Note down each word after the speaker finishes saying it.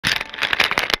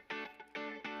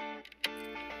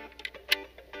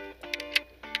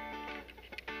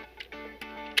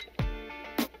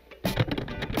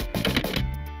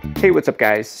Hey, what's up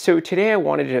guys? So today I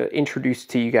wanted to introduce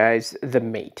to you guys the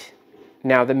MATE.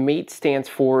 Now the MATE stands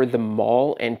for the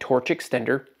Mawl and Torch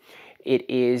Extender. It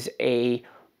is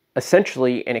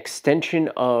essentially an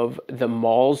extension of the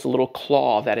Mawl's little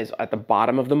claw that is at the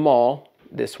bottom of the Mawl,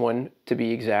 this one to be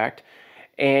exact.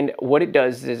 And what it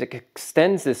does is it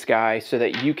extends this guy so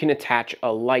that you can attach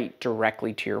a light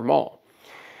directly to your Mawl.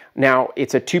 Now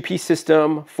it's a two-piece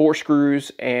system, 4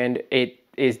 screws, and it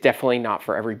is definitely not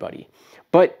for everybody.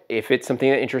 But if it's something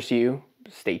that interests you,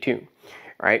 stay tuned.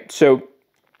 All right, so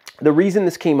the reason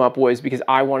this came up was because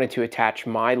I wanted to attach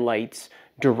my lights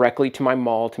directly to my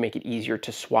Mawl to make it easier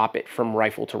to swap it from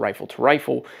rifle to rifle to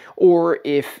rifle, or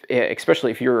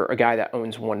especially if you're a guy that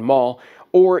owns one Mawl,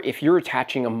 or if you're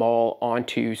attaching a Mawl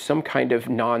onto some kind of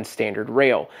non-standard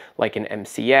rail, like an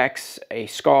MCX, a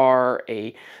SCAR,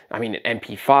 an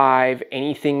MP5,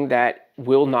 anything that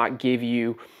will not give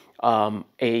you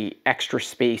a extra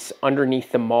space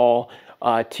underneath the Mawl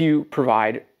to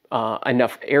provide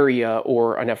enough area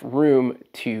or enough room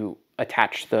to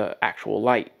attach the actual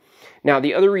light. Now,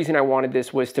 the other reason I wanted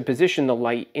this was to position the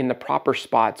light in the proper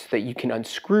spot so that you can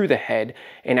unscrew the head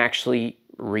and actually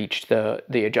reach the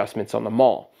adjustments on the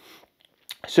Mawl.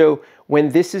 So when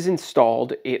this is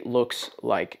installed, it looks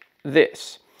like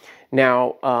this.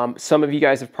 Now, some of you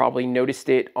guys have probably noticed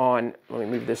it on, let me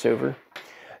move this over.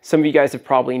 Some of you guys have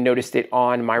probably noticed it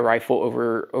on my rifle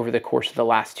over the course of the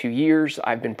last 2 years.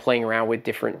 I've been playing around with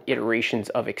different iterations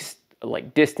of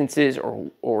like distances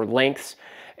or lengths.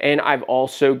 And I've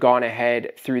also gone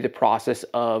ahead through the process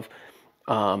of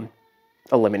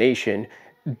elimination,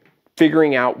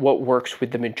 figuring out what works with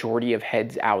the majority of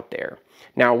heads out there.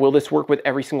 Now, will this work with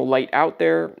every single light out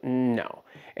there? No.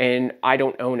 And I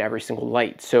don't own every single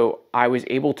light. So I was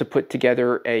able to put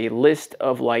together a list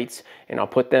of lights, and I'll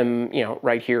put them,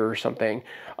 right here or something,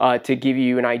 to give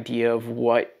you an idea of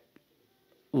what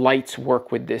lights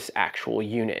work with this actual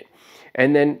unit.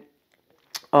 And then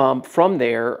from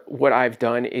there, what I've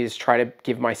done is try to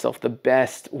give myself the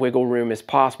best wiggle room as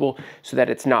possible so that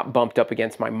it's not bumped up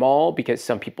against my Mawl, because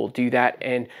some people do that,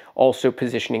 and also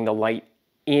positioning the light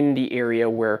in the area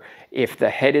where if the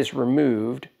head is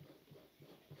removed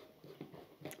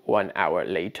 1 hour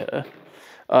later,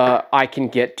 I can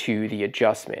get to the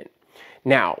adjustment.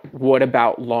 Now, what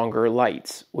about longer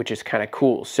lights, which is kind of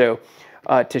cool? So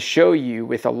to show you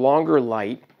with a longer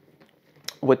light,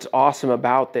 what's awesome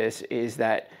about this is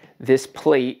that this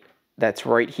plate that's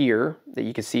right here that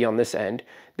you can see on this end,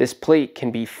 this plate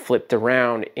can be flipped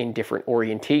around in different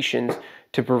orientations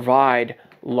to provide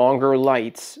longer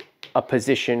lights a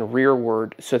position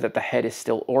rearward so that the head is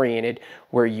still oriented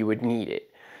where you would need it.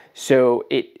 So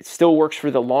it still works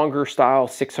for the longer style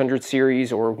 600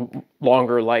 series or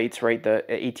longer lights, right? The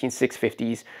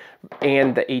 18650s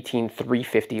and the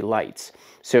 18350 lights.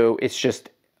 So it's just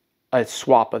a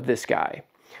swap of this guy.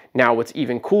 Now, what's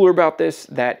even cooler about this,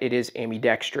 that it is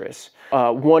ambidextrous.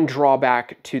 One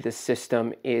drawback to the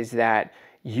system is that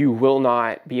you will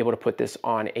not be able to put this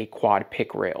on a quad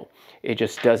pick rail. It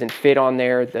just doesn't fit on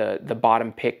there.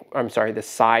 The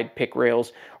side pick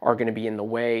rails are going to be in the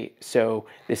way. So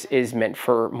this is meant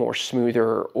for more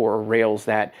smoother or rails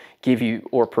that give you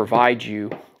or provide you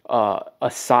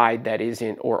a side that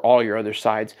isn't, or all your other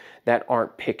sides that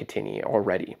aren't Picatinny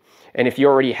already. And if you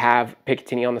already have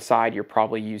Picatinny on the side, you're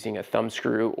probably using a thumb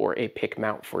screw or a pick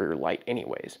mount for your light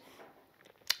anyways.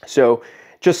 So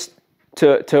just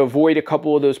to avoid a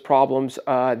couple of those problems,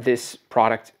 this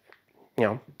product,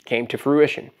 came to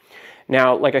fruition.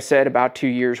 Now, like I said, about 2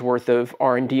 years worth of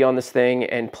R&D on this thing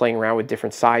and playing around with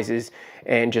different sizes,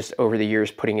 and just over the years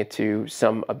putting it to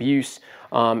some abuse.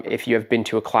 If you have been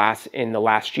to a class in the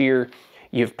last year,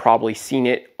 you've probably seen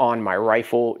it on my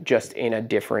rifle, just in a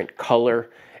different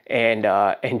color and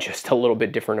just a little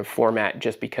bit different of format,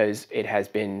 just because it has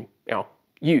been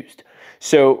used.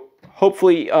 So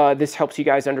hopefully this helps you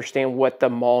guys understand what the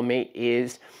Mawl MATE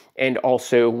is and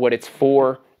also what it's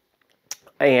for.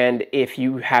 And if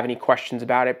you have any questions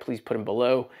about it, please put them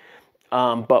below.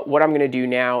 But what I'm going to do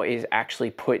now is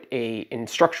actually put an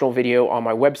instructional video on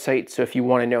my website. So if you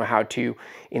want to know how to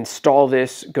install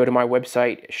this, go to my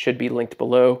website. It should be linked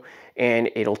below,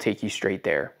 and it'll take you straight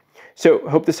there. So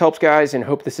hope this helps, guys, and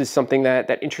hope this is something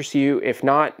that interests you. If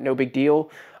not, no big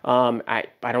deal. I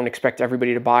don't expect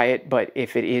everybody to buy it, but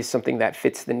if it is something that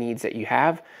fits the needs that you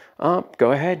have,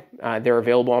 go ahead. They're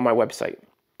available on my website.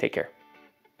 Take care.